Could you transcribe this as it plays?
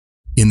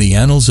In the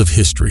annals of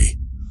history,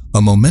 a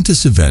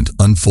momentous event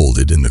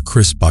unfolded in the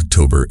crisp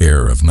October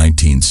air of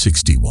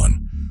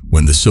 1961,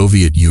 when the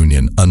Soviet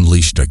Union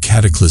unleashed a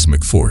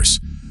cataclysmic force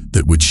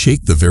that would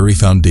shake the very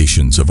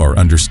foundations of our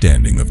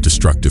understanding of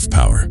destructive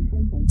power.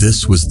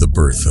 This was the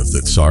birth of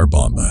the TSAR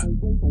Bomba,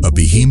 a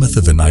behemoth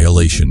of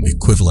annihilation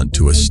equivalent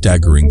to a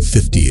staggering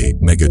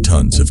 58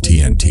 megatons of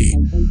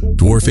TNT,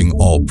 dwarfing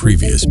all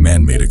previous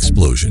man-made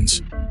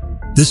explosions.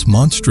 This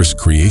monstrous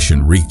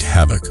creation wreaked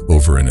havoc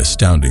over an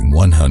astounding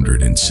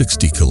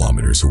 160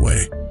 kilometers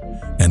away,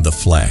 and the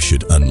flash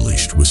it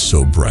unleashed was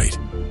so bright,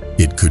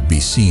 it could be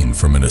seen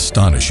from an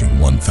astonishing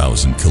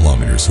 1,000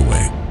 kilometers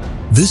away.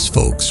 This,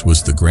 folks,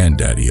 was the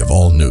granddaddy of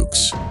all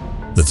nukes,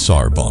 the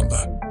TSAR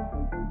Bomba.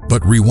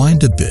 But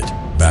rewind a bit,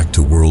 back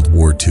to World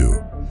War II,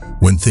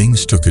 when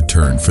things took a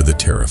turn for the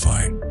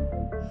terrifying.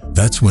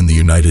 That's when the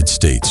United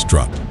States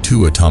dropped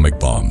 2 atomic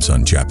bombs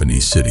on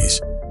Japanese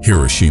cities,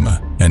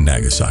 Hiroshima and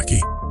Nagasaki.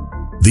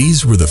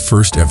 These were the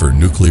first ever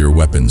nuclear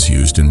weapons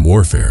used in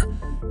warfare,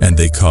 and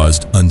they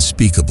caused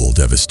unspeakable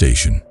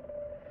devastation.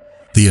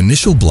 The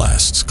initial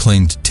blasts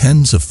claimed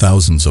tens of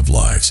thousands of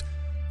lives,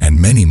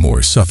 and many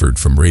more suffered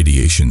from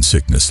radiation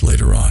sickness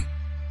later on.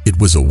 It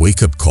was a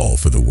wake-up call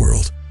for the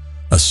world,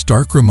 a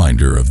stark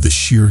reminder of the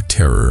sheer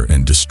terror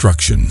and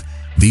destruction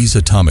these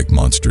atomic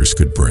monsters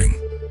could bring.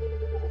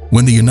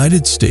 When the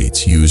United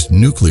States used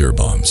nuclear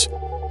bombs,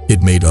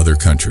 it made other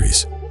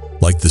countries,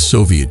 like the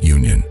Soviet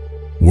Union,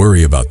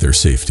 worry about their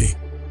safety.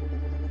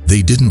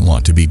 They didn't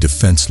want to be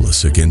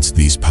defenseless against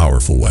these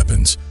powerful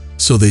weapons,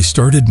 so they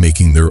started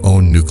making their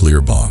own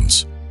nuclear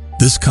bombs.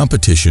 This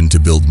competition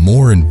to build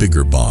more and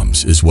bigger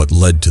bombs is what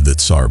led to the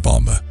TSAR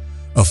Bomba,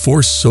 a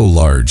force so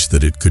large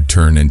that it could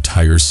turn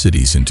entire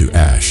cities into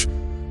ash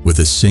with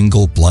a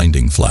single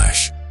blinding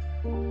flash.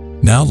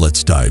 Now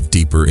let's dive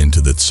deeper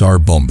into the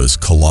TSAR Bomba's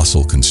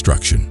colossal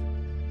construction.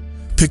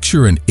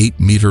 Picture an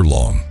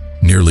 8-meter-long,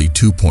 nearly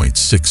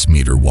 2.6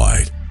 meter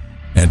wide,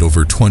 and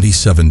over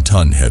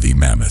 27-ton heavy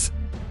mammoth.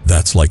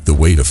 That's like the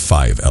weight of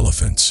 5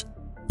 elephants.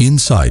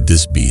 Inside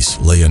this beast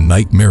lay a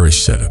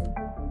nightmarish setup.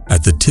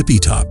 At the tippy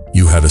top,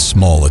 you had a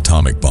small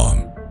atomic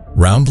bomb,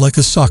 round like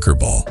a soccer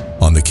ball,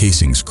 on the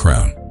casing's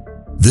crown.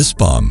 This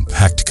bomb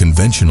packed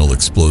conventional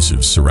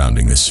explosives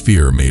surrounding a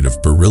sphere made of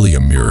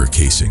beryllium mirror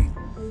casing,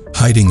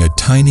 hiding a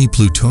tiny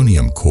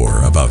plutonium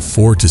core about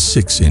 4 to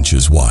 6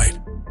 inches wide.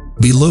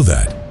 Below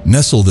that,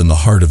 nestled in the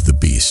heart of the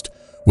beast,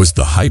 was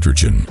the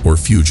hydrogen or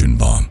fusion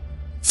bomb.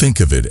 Think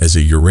of it as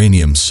a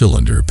uranium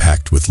cylinder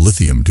packed with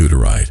lithium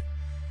deuteride,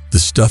 the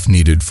stuff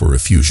needed for a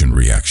fusion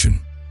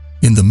reaction.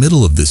 In the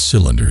middle of this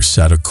cylinder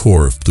sat a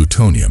core of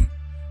plutonium,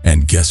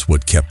 and guess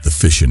what kept the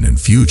fission and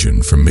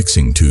fusion from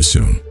mixing too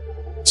soon?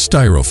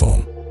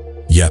 Styrofoam.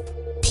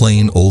 Yep,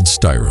 plain old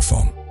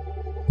styrofoam.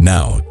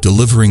 Now,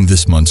 delivering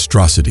this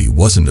monstrosity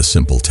wasn't a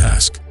simple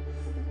task.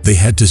 They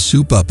had to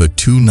soup up a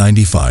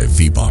Tu-95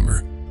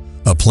 V-bomber,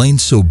 a plane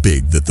so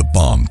big that the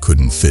bomb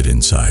couldn't fit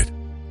inside.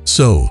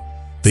 So,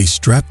 they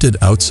strapped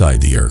it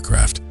outside the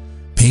aircraft,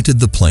 painted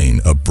the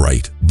plane a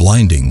bright,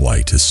 blinding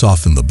white to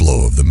soften the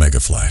blow of the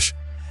megaflash,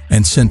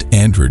 and sent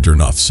Andrei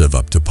Dernovtsev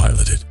up to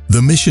pilot it.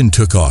 The mission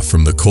took off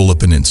from the Kola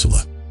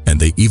Peninsula, and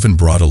they even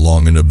brought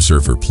along an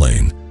observer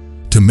plane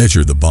to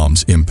measure the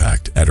bomb's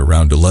impact at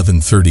around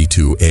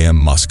 11:32 a.m.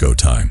 Moscow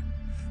time.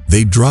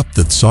 They dropped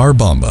the TSAR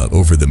Bomba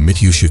over the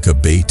Mityushka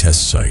Bay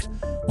test site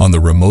on the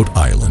remote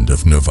island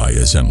of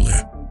Novaya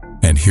Zemlya.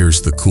 And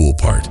here's the cool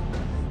part.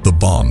 The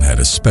bomb had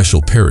a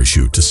special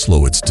parachute to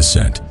slow its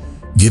descent,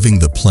 giving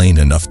the plane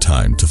enough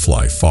time to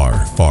fly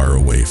far, far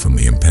away from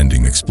the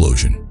impending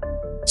explosion.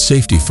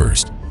 Safety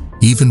first,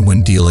 even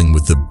when dealing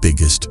with the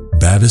biggest,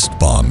 baddest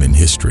bomb in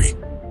history.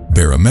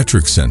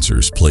 Barometric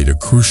sensors played a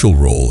crucial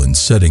role in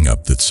setting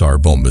up the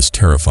TSAR Bomba's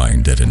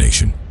terrifying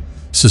detonation,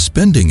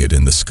 suspending it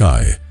in the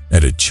sky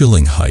at a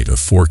chilling height of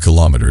 4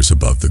 kilometers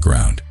above the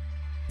ground.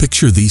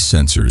 Picture these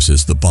sensors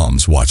as the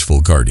bomb's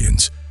watchful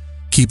guardians,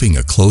 keeping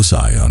a close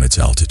eye on its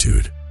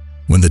altitude.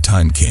 When the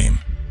time came,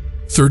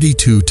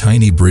 32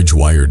 tiny bridge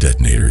wire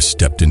detonators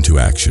stepped into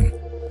action,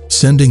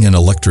 sending an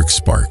electric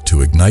spark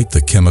to ignite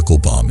the chemical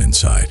bomb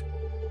inside.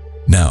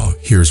 Now,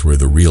 here's where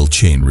the real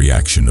chain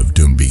reaction of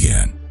doom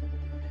began.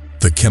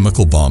 The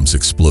chemical bomb's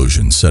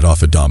explosion set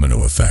off a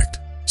domino effect,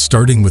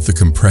 starting with the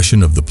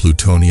compression of the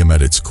plutonium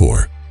at its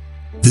core.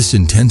 This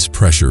intense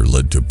pressure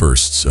led to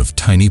bursts of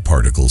tiny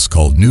particles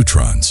called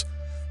neutrons.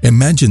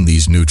 Imagine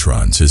these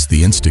neutrons as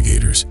the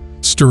instigators,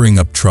 stirring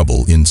up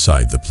trouble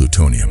inside the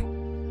plutonium.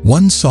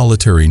 One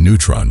solitary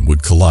neutron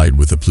would collide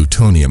with a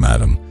plutonium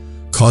atom,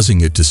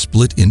 causing it to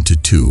split into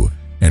 2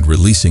 and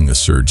releasing a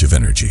surge of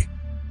energy.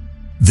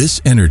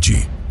 This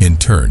energy, in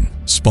turn,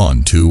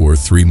 spawned 2 or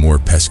 3 more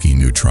pesky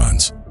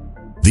neutrons.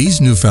 These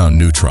newfound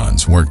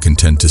neutrons weren't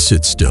content to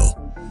sit still.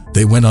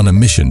 They went on a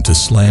mission to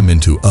slam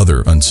into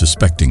other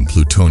unsuspecting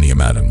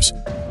plutonium atoms,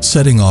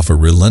 setting off a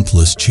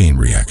relentless chain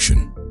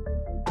reaction.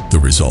 The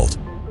result?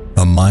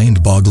 A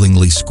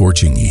mind-bogglingly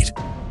scorching heat,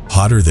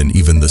 hotter than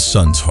even the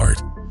sun's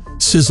heart,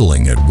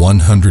 sizzling at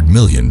 100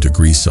 million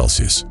degrees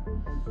Celsius.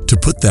 To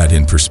put that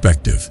in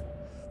perspective,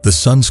 The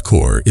Sun's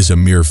core is a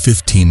mere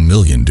 15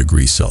 million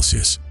degrees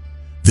Celsius.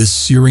 This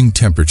searing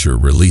temperature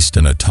released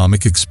an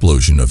atomic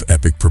explosion of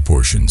epic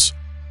proportions.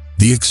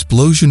 The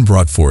explosion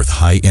brought forth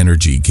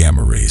high-energy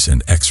gamma rays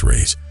and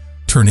X-rays,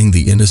 turning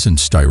the innocent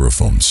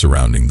styrofoam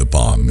surrounding the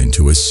bomb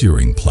into a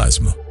searing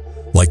plasma,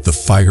 like the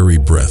fiery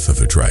breath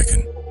of a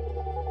dragon.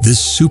 This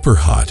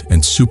super-hot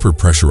and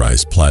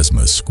super-pressurized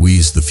plasma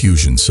squeezed the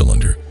fusion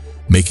cylinder,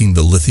 making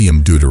the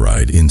lithium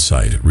deuteride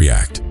inside it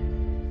react.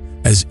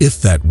 As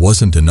if that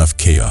wasn't enough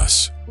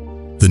chaos,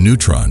 the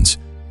neutrons,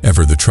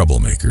 ever the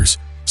troublemakers,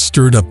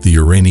 stirred up the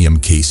uranium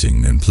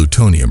casing and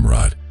plutonium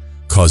rod,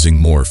 causing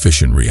more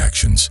fission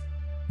reactions.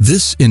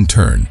 This, in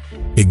turn,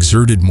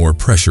 exerted more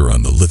pressure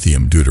on the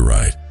lithium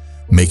deuteride,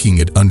 making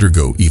it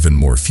undergo even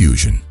more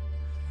fusion.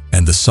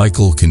 And the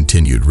cycle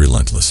continued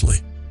relentlessly.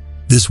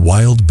 This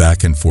wild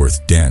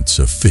back-and-forth dance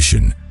of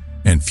fission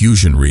and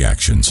fusion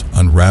reactions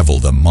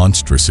unraveled a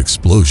monstrous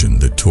explosion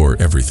that tore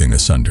everything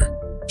asunder.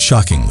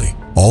 Shockingly,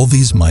 all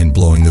these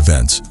mind-blowing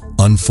events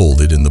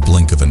unfolded in the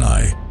blink of an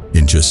eye,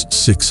 in just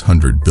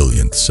 600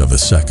 billionths of a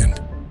second.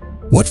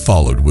 What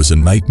followed was a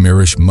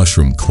nightmarish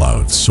mushroom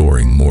cloud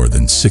soaring more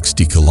than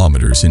 60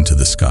 kilometers into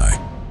the sky.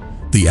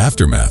 The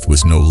aftermath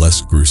was no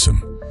less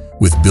gruesome,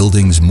 with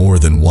buildings more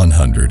than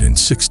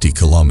 160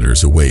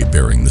 kilometers away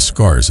bearing the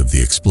scars of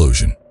the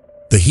explosion.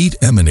 The heat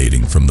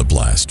emanating from the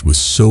blast was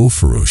so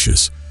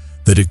ferocious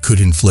that it could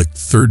inflict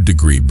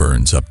third-degree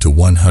burns up to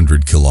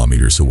 100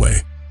 kilometers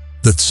away.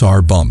 The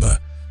TSAR Bomba,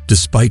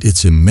 despite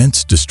its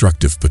immense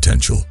destructive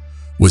potential,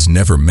 was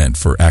never meant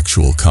for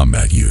actual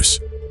combat use.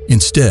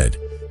 Instead,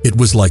 it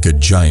was like a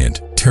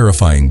giant,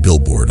 terrifying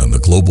billboard on the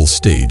global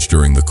stage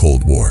during the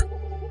Cold War.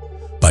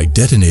 By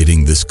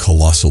detonating this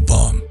colossal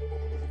bomb,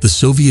 the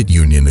Soviet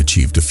Union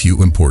achieved a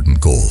few important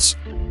goals.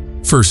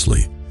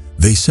 Firstly,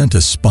 they sent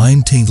a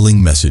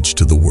spine-tingling message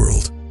to the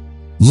world.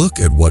 Look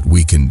at what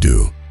we can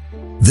do.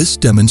 This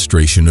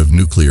demonstration of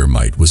nuclear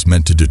might was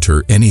meant to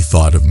deter any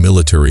thought of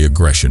military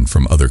aggression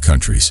from other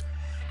countries,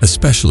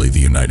 especially the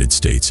United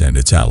States and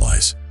its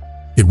allies.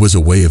 It was a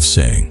way of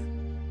saying,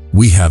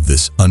 we have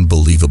this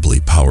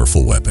unbelievably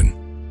powerful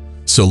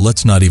weapon, so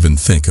let's not even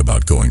think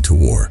about going to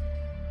war.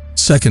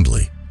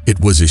 Secondly, it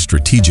was a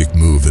strategic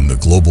move in the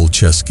global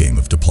chess game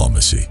of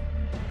diplomacy.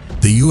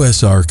 The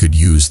USSR could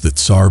use the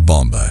TSAR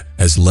Bomba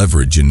as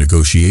leverage in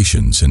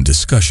negotiations and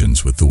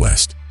discussions with the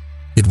West.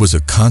 It was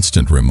a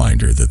constant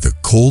reminder that the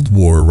Cold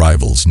War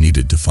rivals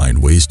needed to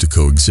find ways to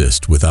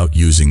coexist without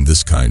using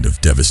this kind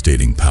of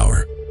devastating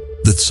power.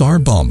 The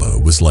TSAR Bomba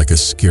was like a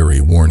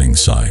scary warning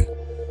sign,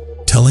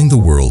 telling the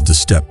world to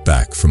step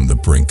back from the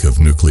brink of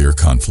nuclear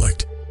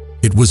conflict.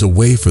 It was a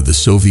way for the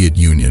Soviet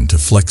Union to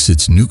flex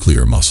its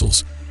nuclear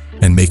muscles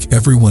and make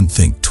everyone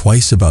think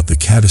twice about the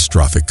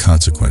catastrophic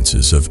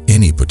consequences of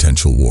any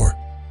potential war.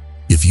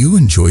 If you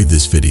enjoyed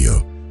this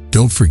video,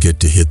 don't forget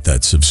to hit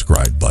that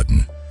subscribe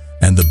button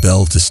and the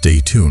bell to stay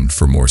tuned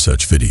for more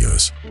such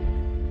videos.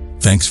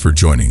 Thanks for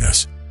joining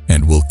us,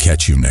 and we'll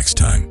catch you next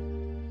time.